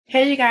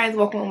Hey you guys,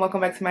 welcome and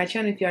welcome back to my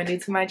channel. If you are new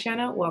to my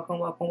channel,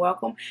 welcome.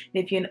 And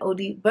if you're an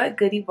oldie but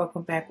goodie,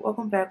 welcome back.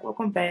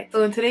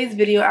 So in today's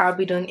video, I'll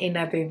be doing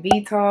another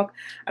V-Talk.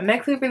 I'm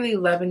actually really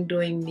loving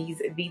doing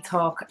these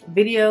V-Talk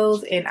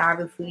videos, and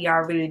obviously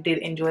y'all really did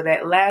enjoy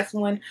that last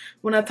one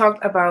when I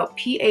talked about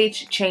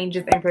pH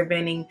changes and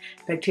preventing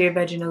bacterial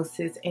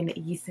vaginosis and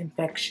yeast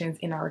infections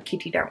in our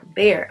kitty down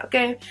there,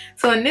 okay?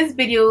 So in this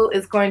video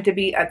is going to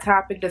be a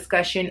topic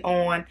discussion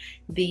on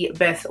the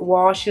best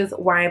washes,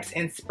 wipes,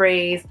 and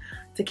sprays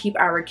to keep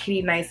our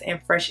kitty nice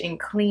and fresh and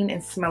clean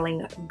and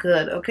smelling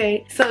good,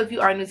 okay? So if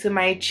you are new to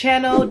my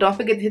channel, don't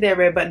forget to hit that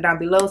red button down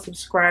below,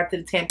 subscribe to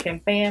the Tam Kim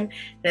fam.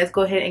 Let's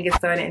go ahead and get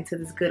started into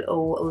this good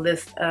old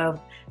list of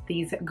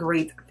these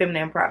great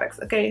feminine products,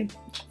 okay,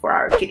 for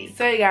our kitties.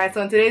 So you guys,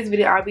 so in today's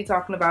video I'll be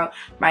talking about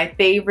my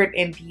favorite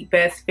and the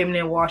best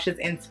feminine washes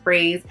and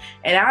sprays,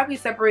 and I'll be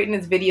separating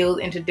this video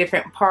into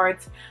different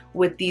parts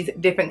with these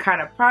different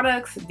kind of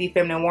products, the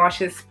feminine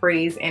washes,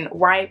 sprays, and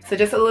wipes. So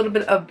just a little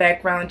bit of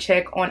background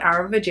check on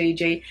our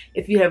vajayjay.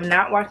 If you have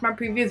not watched my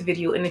previous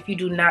video, and if you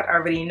do not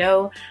already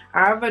know,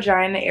 our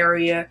vagina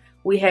area,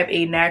 we have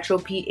a natural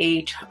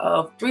pH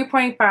of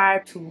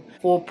 3.5 to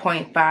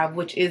 4.5,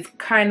 which is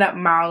kind of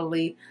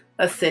mildly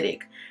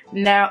acidic.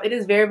 Now, it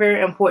is very,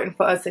 very important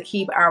for us to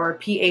keep our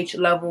pH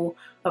level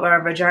of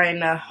our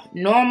vagina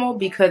normal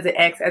because it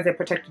acts as a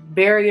protective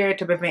barrier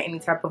to prevent any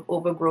type of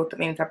overgrowth of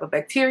any type of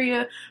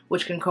bacteria,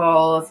 which can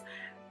cause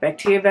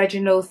bacterial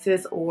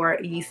vaginosis or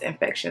yeast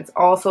infections,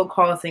 also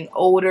causing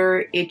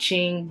odor,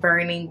 itching,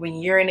 burning when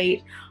you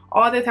urinate,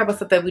 all that type of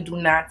stuff that we do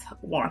not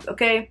want,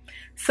 okay?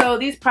 So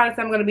these products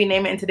I'm going to be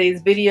naming in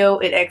today's video,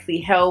 it actually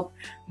help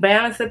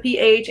balance the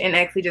pH and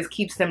actually just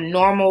keeps them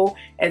normal,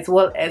 as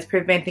well as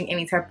preventing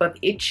any type of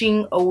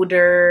itching,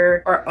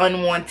 odor, or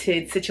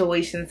unwanted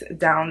situations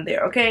down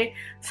there, okay?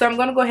 So I'm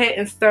going to go ahead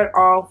and start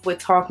off with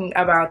talking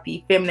about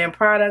the feminine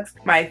products.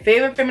 My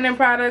favorite feminine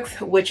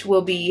products, which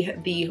will be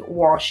the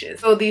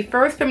washes. So the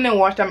first feminine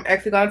wash that I'm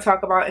actually going to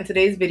talk about in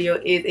today's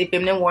video is a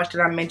feminine wash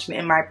that I mentioned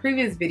in my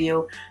previous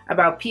video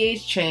about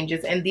pH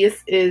changes, and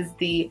this is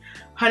the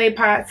Honey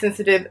Pot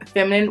Sensitive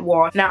Feminine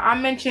Wash. Now, I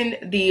mentioned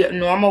the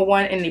normal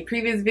one in the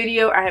previous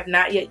video. I have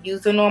not yet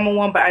used the normal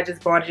one, but I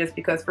just bought it just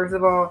because, first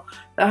of all,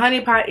 the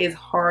Honey Pot is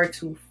hard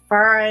to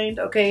find,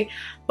 okay?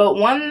 But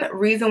one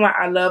reason why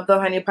I love the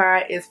Honey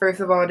Pot is,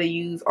 first of all, they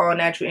use all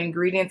natural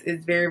ingredients.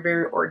 It's very,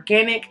 very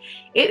organic.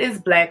 It is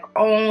black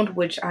owned,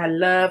 which I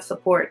love.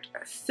 Support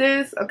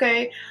sis,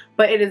 okay?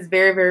 But it is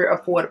very, very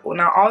affordable.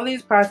 Now, all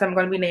these products I'm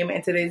going to be naming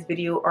in today's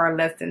video are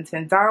less than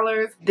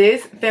 $10.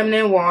 This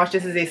feminine wash,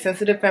 this is a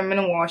sensitive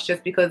feminine wash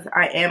just because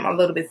I am a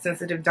little bit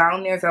sensitive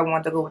down there, so I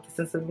want to go with the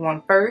sensitive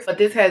one first. But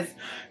this has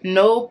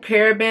no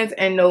parabens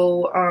and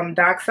no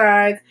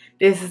doxides.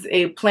 This is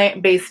a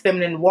plant-based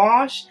feminine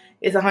wash.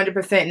 It's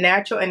 100%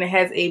 natural, and it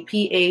has a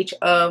pH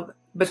of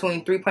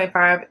between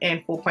 3.5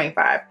 and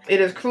 4.5.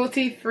 It is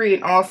cruelty-free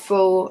and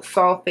also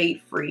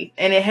sulfate-free.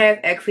 And it has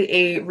actually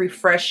a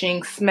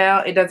refreshing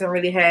smell. It doesn't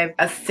really have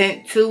a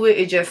scent to it.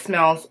 It just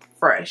smells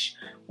fresh,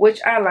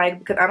 which I like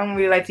because I don't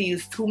really like to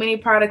use too many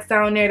products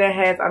down there that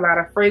has a lot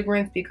of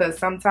fragrance, because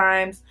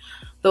sometimes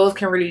those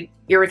can really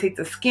irritate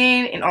the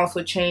skin and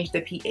also change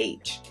the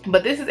pH.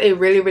 But this is a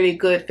really, really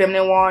good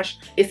feminine wash.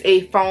 It's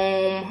a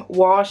foam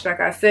wash. Like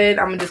I said,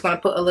 I'm just going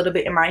to put a little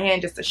bit in my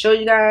hand just to show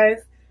you guys.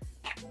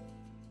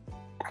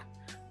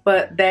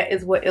 But that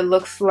is what it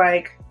looks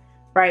like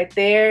right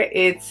there.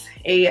 It's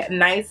a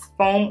nice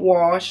foam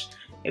wash,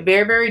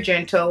 very, very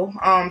gentle.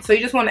 So you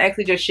just want to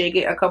actually just shake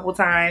it a couple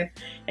times,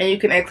 and you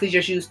can actually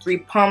just use 3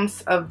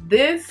 pumps of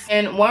this.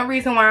 And one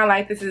reason why I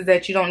like this is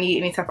that you don't need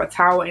any type of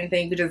towel or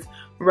anything. You can just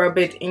rub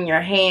it in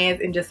your hands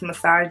and just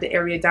massage the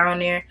area down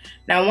there.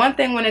 Now, one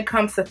thing when it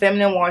comes to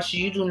feminine washes,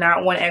 you do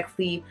not want to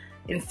actually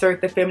insert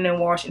the feminine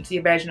wash into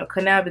your vaginal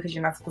canal, because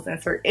you're not supposed to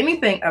insert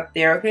anything up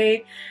there,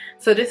 okay?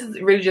 So this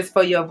is really just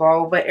for your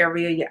vulva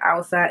area, your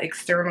outside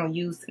external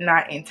use,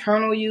 not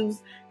internal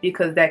use,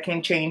 because that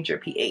can change your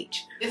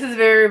pH. This is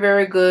very,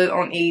 very good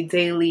on a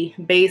daily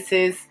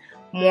basis,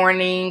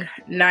 morning,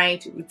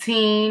 night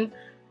routine.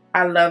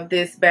 I love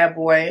this bad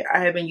boy. I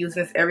have been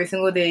using this every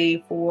single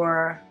day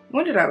for,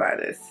 when did I buy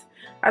this?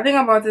 I think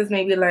I bought this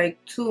maybe like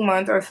 2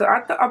 months or so.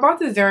 I bought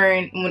this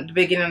during the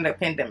beginning of the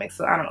pandemic,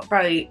 so I don't know,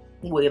 probably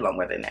way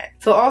longer than that.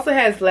 So it also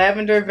has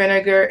lavender,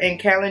 vinegar, and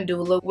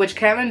calendula, which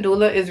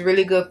calendula is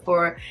really good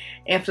for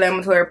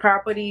inflammatory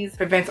properties,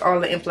 prevents all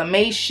the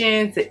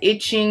inflammations, the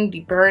itching, the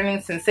burning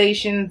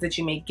sensations that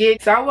you may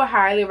get. So I would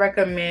highly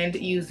recommend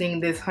using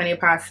this Honey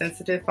Pot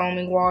Sensitive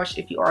Foaming Wash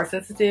if you are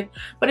sensitive.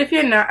 But if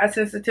you're not a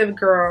sensitive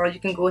girl, you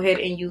can go ahead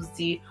and use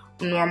the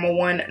normal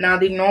one. Now,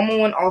 the normal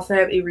one also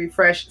have a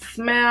refreshed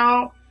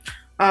smell,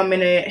 and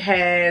it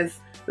has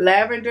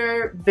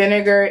lavender,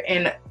 vinegar,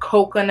 and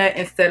coconut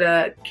instead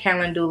of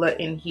calendula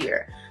in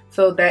here.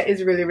 So that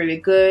is really, really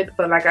good.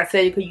 But like I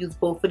said, you could use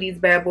both of these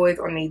bad boys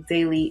on a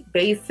daily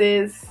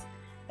basis,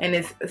 and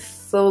it's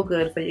so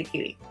good for your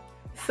kitty.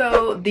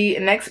 So the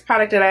next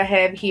product that I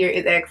have here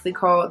is actually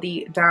called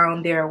the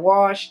Down There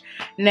Wash.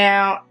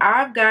 Now,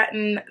 I've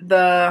gotten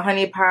the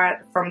honey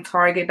pot from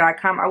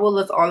Target.com. I will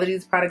list all of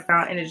these products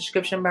down in the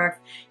description box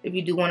if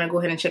you do want to go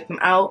ahead and check them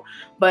out.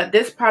 But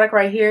this product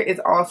right here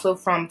is also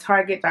from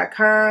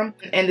Target.com,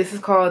 and this is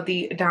called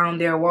the Down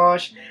There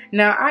Wash.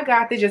 Now, I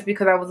got this just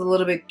because I was a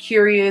little bit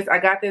curious. I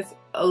got this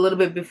a little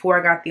bit before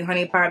I got the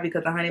honey pot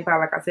because the honey pot,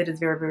 like I said, is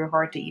very, very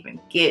hard to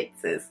even get,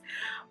 sis.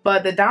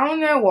 But the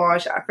Down There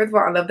Wash, first of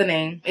all, I love the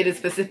name. It is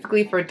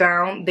specifically for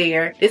down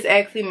there. This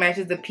actually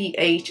matches the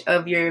pH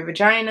of your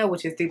vagina,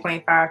 which is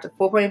 3.5 to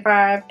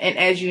 4.5. And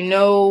as you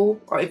know,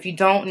 or if you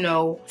don't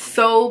know,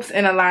 soaps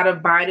and a lot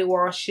of body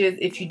washes,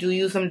 if you do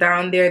use them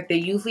down there, they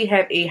usually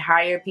have a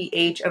higher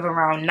pH of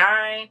around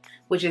 9,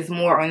 which is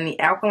more on the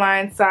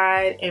alkaline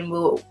side and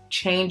will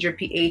change your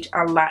pH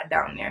a lot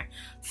down there.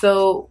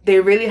 So they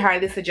really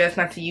highly suggest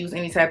not to use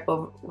any type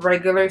of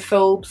regular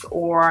soaps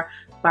or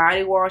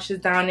body washes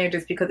down there,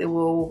 just because it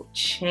will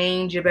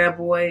change your bad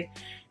boy,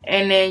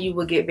 and then you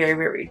will get very,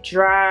 very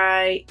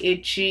dry,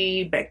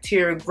 itchy,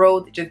 bacterial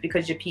growth, just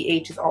because your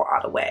pH is all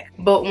out of whack.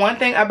 But one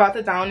thing about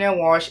the Down There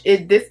Wash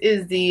is this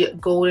is the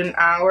golden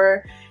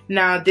hour.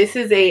 Now, this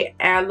is a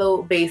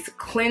aloe based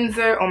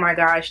cleanser. Oh my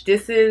gosh,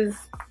 this is,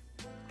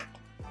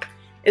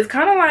 it's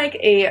kind of like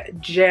a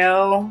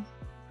gel.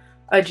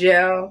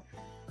 It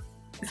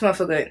smells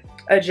so good.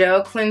 A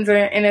gel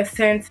cleanser in a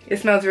sense. It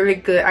smells really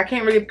good. I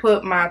can't really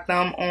put my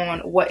thumb on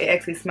what it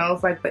actually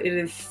smells like, but it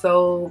is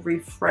so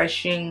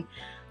refreshing,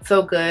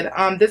 so good.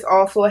 This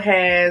also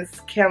has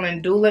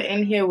calendula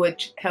in here,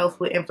 which helps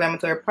with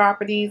inflammatory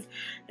properties.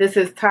 This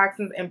is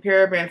toxins and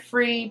paraben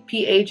free,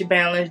 pH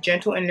balanced,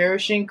 gentle and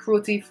nourishing,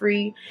 cruelty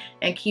free,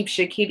 and keeps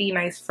your kitty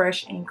nice,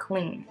 fresh, and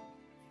clean.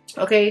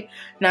 Okay,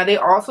 now they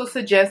also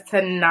suggest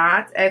to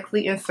not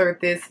actually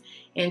insert this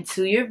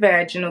into your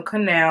vaginal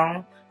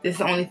canal. This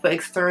is only for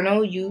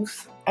external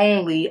use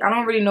only. I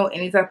don't really know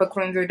any type of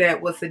cleanser that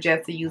would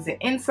suggest to use it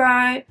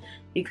inside,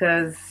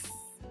 because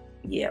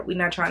yeah, we're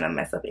not trying to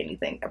mess up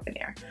anything up in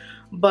there.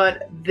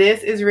 But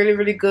this is really,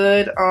 really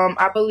good.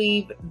 I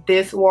believe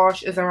this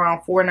wash is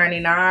around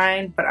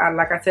 $4.99, but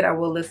like I said, I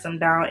will list them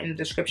down in the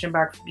description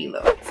box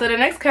below. So the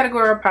next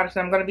category of products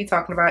that I'm going to be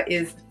talking about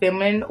is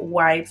feminine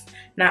wipes.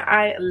 Now,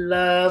 I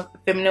love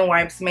feminine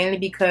wipes mainly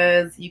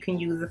because you can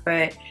use it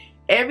for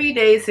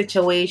everyday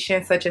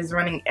situations, such as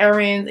running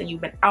errands and you've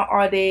been out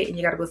all day and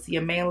you gotta go see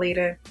your man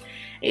later.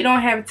 You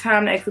don't have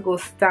time to actually go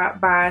stop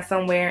by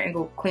somewhere and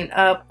go clean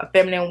up. A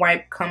feminine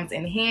wipe comes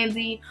in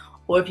handy.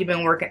 Or if you've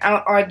been working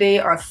out all day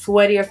or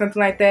sweaty or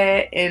something like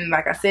that, and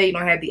like I said, you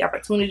don't have the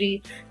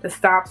opportunity to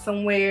stop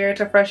somewhere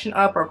to freshen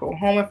up or go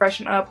home and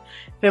freshen up,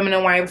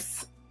 feminine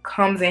wipes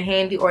comes in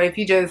handy. Or if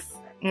you just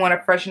want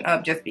to freshen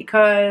up just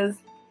because,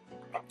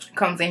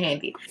 comes in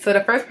handy. So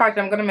the first product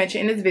I'm going to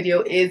mention in this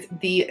video is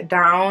the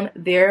Down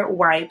There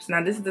wipes.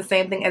 Now, this is the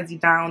same thing as the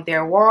Down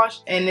There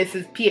wash, and this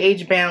is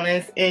pH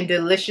balanced and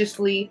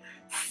deliciously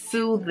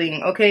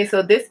soothing. Okay,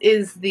 so this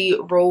is the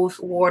rose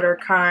water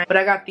kind, but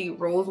I got the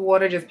rose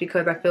water just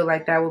because I feel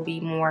like that will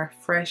be more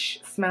fresh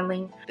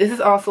smelling. This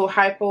is also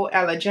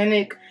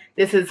hypoallergenic.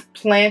 This is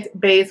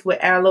plant-based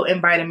with aloe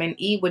and vitamin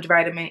E, which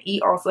vitamin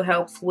E also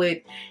helps with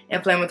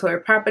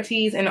inflammatory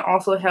properties, and it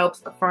also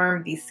helps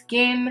firm the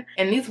skin.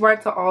 And these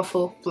wipes are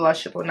also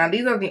flushable. Now,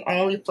 these are the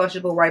only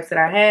flushable wipes that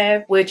I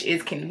have, which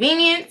is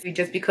convenient,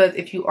 just because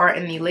if you are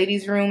in the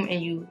ladies' room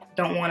and you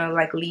don't want to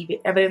like leave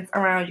evidence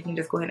around, you can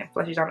just go ahead and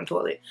flush it down the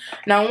toilet.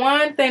 Now,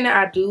 one thing that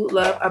I do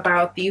love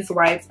about these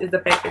wipes is the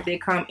fact that they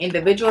come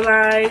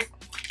individualized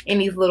in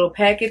these little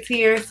packets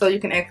here, so you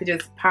can actually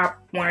just pop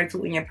 1 or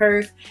 2 in your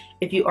purse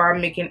if you are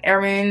making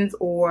errands,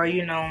 or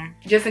you know,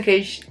 just in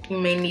case you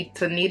may need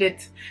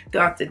it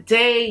throughout the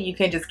day. You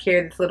can just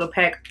carry this little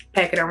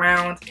packet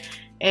around,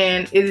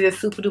 and it is just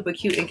super duper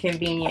cute and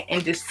convenient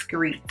and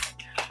discreet.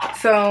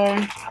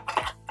 So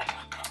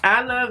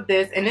I love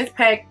this, and this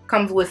pack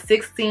comes with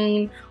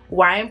 16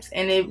 wipes,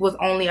 and it was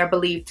only, I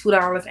believe,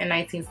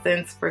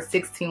 $2.19 for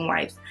 16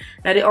 wipes.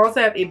 Now, they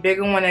also have a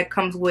bigger one that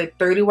comes with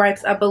 30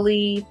 wipes, I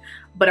believe,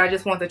 but I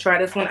just want to try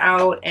this one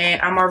out,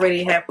 and I'm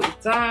already halfway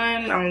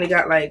done. I only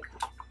got like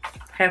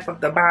half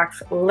of the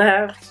box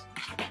left,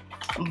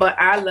 but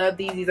I love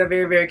these. These are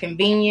very, very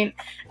convenient,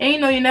 and you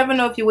know, you never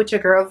know if you're with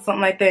your girls or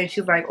something like that, and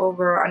she's like, oh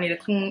girl, I need to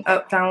clean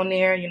up down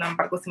there, you know, I'm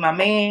about to go see my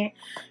man.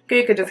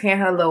 Okay, you could just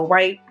hand her a little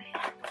wipe.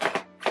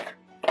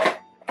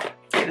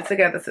 Get it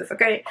together, sis,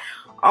 okay?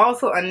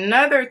 Also,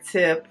 another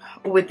tip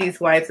with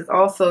these wipes is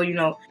also, you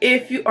know,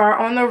 if you are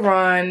on the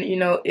run, you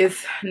know,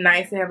 it's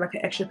nice to have like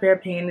an extra pair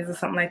of panties or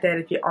something like that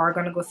if you are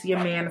going to go see a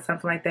man or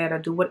something like that, or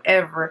do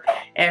whatever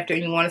after,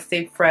 and you want to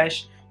stay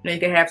fresh. You know, you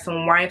can have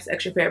some wipes,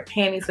 extra pair of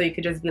panties, so you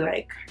could just be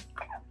like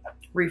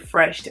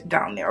refreshed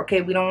down there,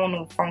 okay? We don't want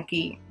no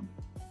funky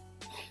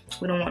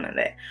We don't want none of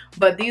that.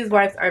 But these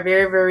wipes are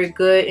very, very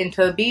good, and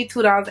to be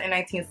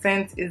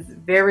 $2.19 is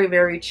very,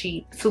 very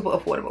cheap, super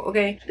affordable.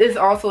 Okay, this is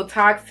also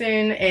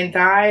toxin and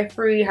dye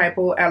free,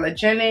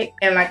 hypoallergenic,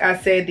 and like I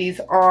said, these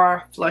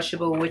are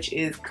flushable, which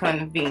is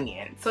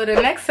convenient. So the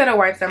next set of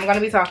wipes that I'm going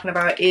to be talking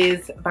about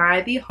is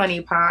by the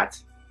Honey Pot.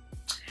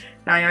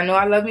 Now y'all know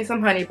I love me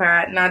some Honey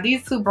Pot. Now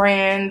these two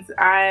brands,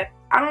 I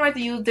don't like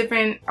to use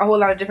a whole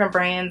lot of different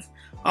brands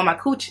on my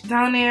cooch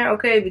down there,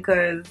 okay,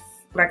 because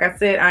like I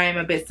said, I am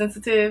a bit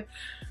sensitive,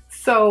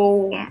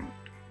 so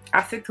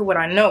I stick to what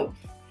I know.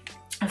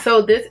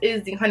 So this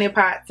is the Honey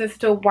Pot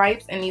sensitive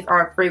wipes, and these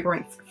are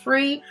fragrance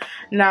free.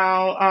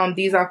 Now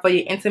these are for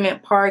your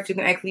intimate parts. You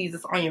can actually use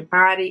this on your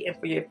body and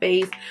for your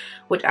face,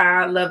 which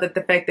I love that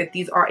the fact that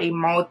these are a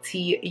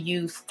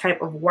multi-use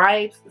type of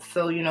wipes.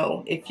 So you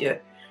know, if you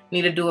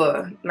need to do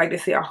like they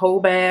say, a whole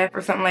bath or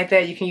something like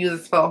that, you can use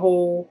this for a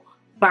whole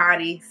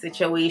body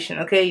situation.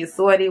 Okay, you're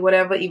sweaty,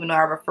 whatever. Even though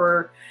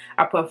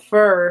I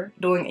prefer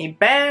doing a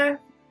bath,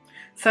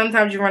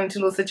 sometimes you run into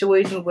those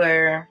situations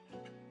where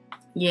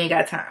you ain't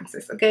got time,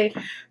 sis. Okay,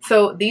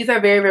 so these are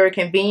very, very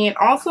convenient.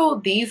 Also,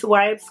 these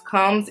wipes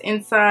comes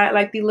inside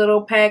like the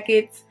little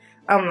packets,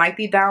 like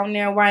the down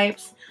there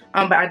wipes,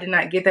 but I did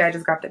not get that. I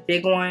just got the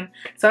big one.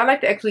 So I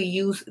like to actually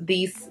use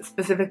these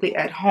specifically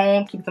at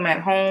home, keep them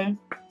at home,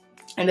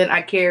 and then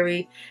I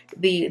carry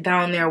the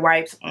down there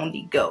wipes on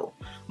the go.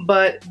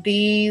 But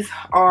these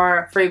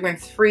are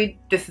fragrance free.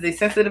 This is a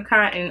sensitive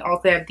kind, and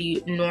also have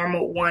the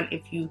normal one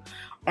if you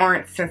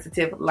aren't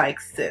sensitive like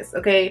sis.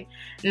 Okay,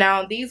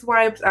 now these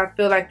wipes, I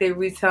feel like they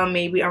retail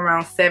maybe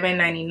around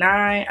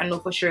 $7.99. I know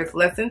for sure it's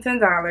less than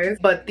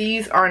 $10, but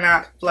these are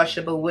not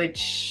flushable,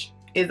 which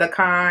is a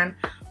con,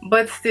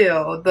 but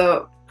still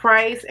the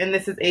price, and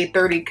this is a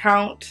 30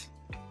 count.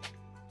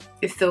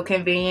 It's still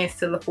convenient,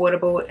 still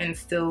affordable, and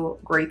still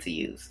great to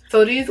use.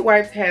 So these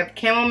wipes have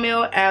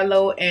chamomile,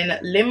 aloe, and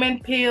lemon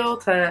peel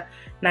to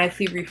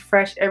nicely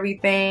refresh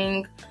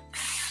everything,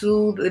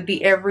 soothe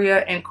the area,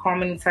 and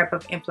calm any type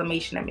of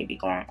inflammation that may be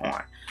going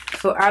on.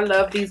 So I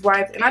love these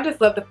wipes, and I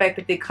just love the fact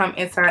that they come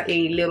inside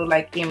a little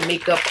like a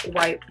makeup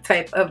wipe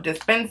type of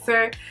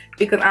dispenser,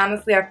 because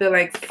honestly I feel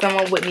like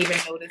someone wouldn't even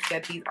notice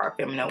that these are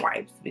feminine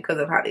wipes because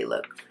of how they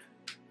look.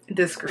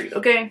 Discreet,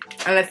 okay?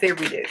 Unless they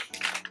read it.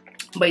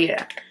 But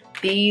yeah,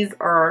 these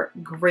are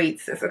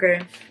great, sis.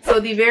 Okay, so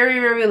the very,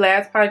 very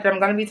last product I'm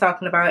going to be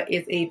talking about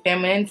is a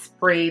feminine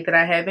spray that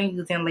I have been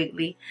using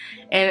lately,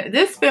 and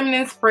this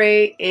feminine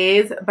spray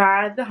is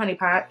by the Honey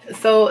Pot.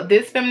 So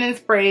this feminine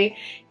spray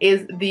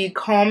is the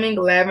calming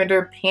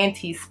lavender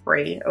panty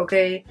spray.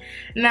 Okay,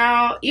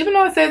 now even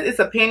though it says it's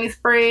a panty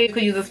spray, you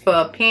could use this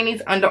for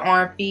panties,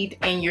 underarm, feet,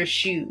 and your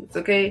shoes.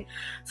 Okay,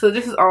 so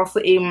this is also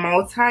a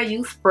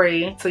multi-use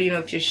spray, so you know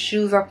if your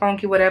shoes are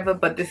funky, whatever,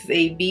 but this is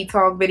a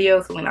V-Talk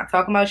video, so we're not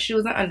talking about shoes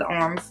and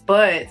underarms.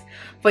 But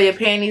for your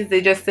panties, they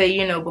just say,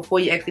 you know, before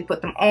you actually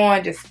put them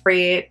on, just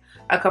spray it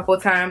a couple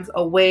of times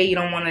away. You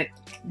don't want to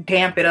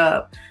damp it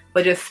up,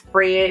 but just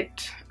spray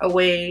it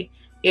away,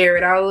 air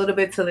it out a little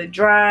bit till it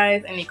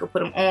dries, and you can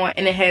put them on,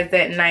 and it has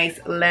that nice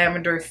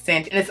lavender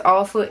scent, and it's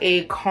also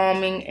a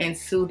calming and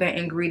soothing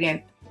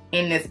ingredient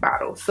in this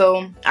bottle.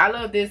 So I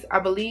love this. I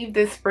believe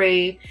this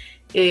spray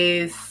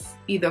is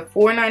either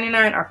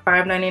 $4.99 or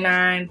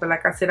 $5.99, but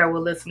like I said, I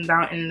will list them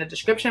down in the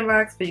description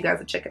box for you guys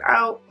to check it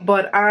out.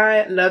 But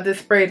I love this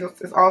spray.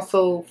 It's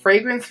also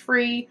fragrance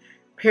free,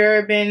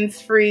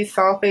 parabens free,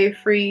 sulfate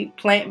free,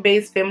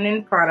 plant-based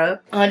feminine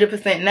product,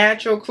 100%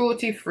 natural,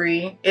 cruelty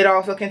free. It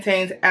also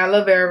contains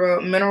aloe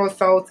vera, mineral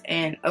salts,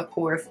 and of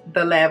course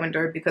the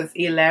lavender, because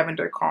it's a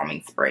lavender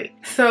calming spray.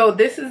 So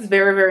this is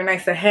very, very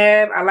nice to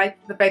have. I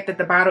like the fact that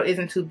the bottle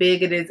isn't too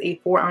big. It is a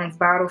 4-ounce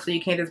bottle, so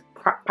you can't just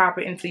pop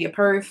it into your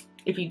purse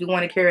if you do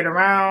want to carry it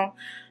around.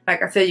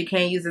 Like I said, you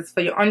can use this for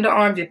your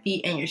underarms, your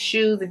feet, and your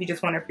shoes if you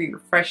just want to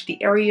refresh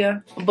the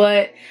area.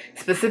 But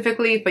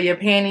specifically for your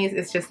panties,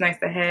 it's just nice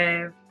to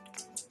have.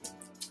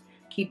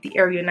 Keep the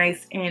area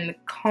nice and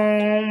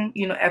calm.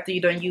 You know, after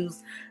you done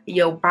use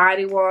your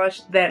body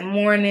wash that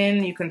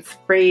morning, you can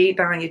spray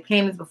down your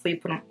panties before you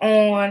put them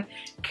on.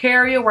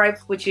 Carry your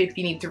wipes with you if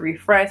you need to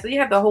refresh. So you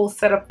have the whole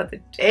setup for the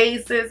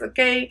day, sis.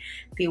 Okay,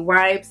 the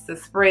wipes, the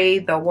spray,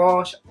 the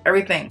wash,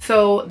 everything.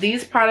 So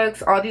these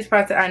products, all these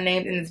products that I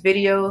named in this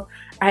video,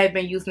 I have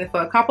been using it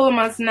for a couple of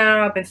months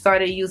now. I've been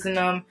started using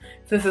them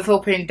since this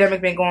whole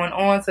pandemic been going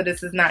on, so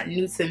this is not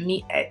new to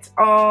me at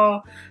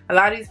all. A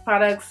lot of these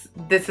products,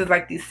 this is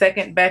like the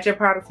second batch of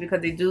products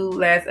because they do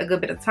last a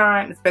good bit of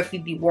time, especially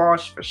the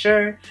wash for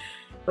sure.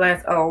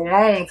 Lasts a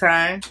long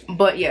time.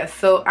 But yes,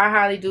 so I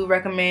highly do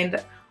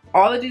recommend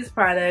all of these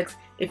products.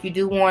 If you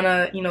do want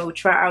to, you know,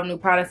 try out new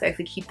products,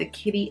 actually keep the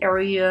kitty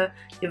area,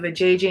 your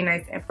vajayjay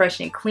nice and fresh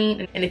and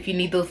clean. And if you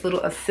need those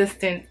little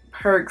assistant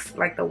perks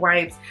like the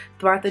wipes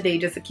throughout the day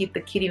just to keep the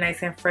kitty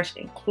nice and fresh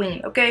and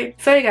clean, okay?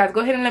 So you guys,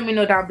 go ahead and let me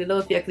know down below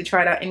if you actually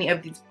tried out any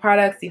of these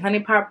products, the Honey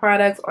Pot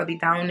products or the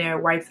Down There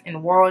wipes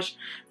and wash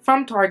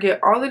from Target.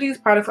 All of these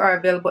products are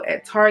available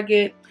at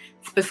Target,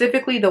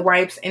 specifically the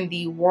wipes and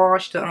the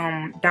wash, the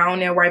down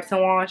there wipes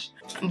and wash.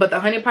 But the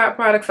honey pot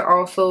products are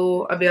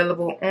also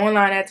available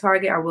online at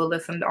Target. I will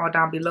list them all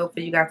down below for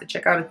you guys to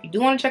check out if you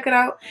do want to check it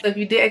out. So if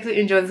you did actually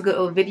enjoy this good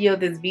little video,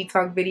 this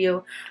V-Talk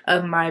video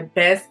of my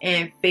best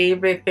and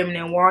favorite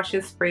feminine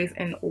washes, sprays,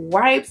 and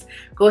wipes,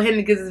 go ahead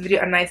and give this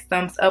video a nice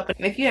thumbs up.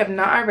 And if you have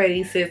not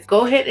already, sis,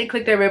 go ahead and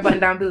click that red button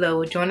down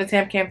below. Join the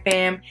Tamcam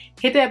fam.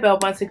 Hit that bell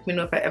button so you can be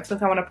notified every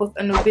time when I post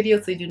a new video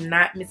so you do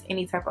not miss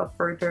any type of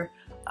further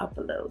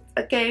uploads.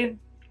 Okay,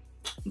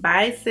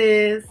 bye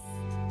sis.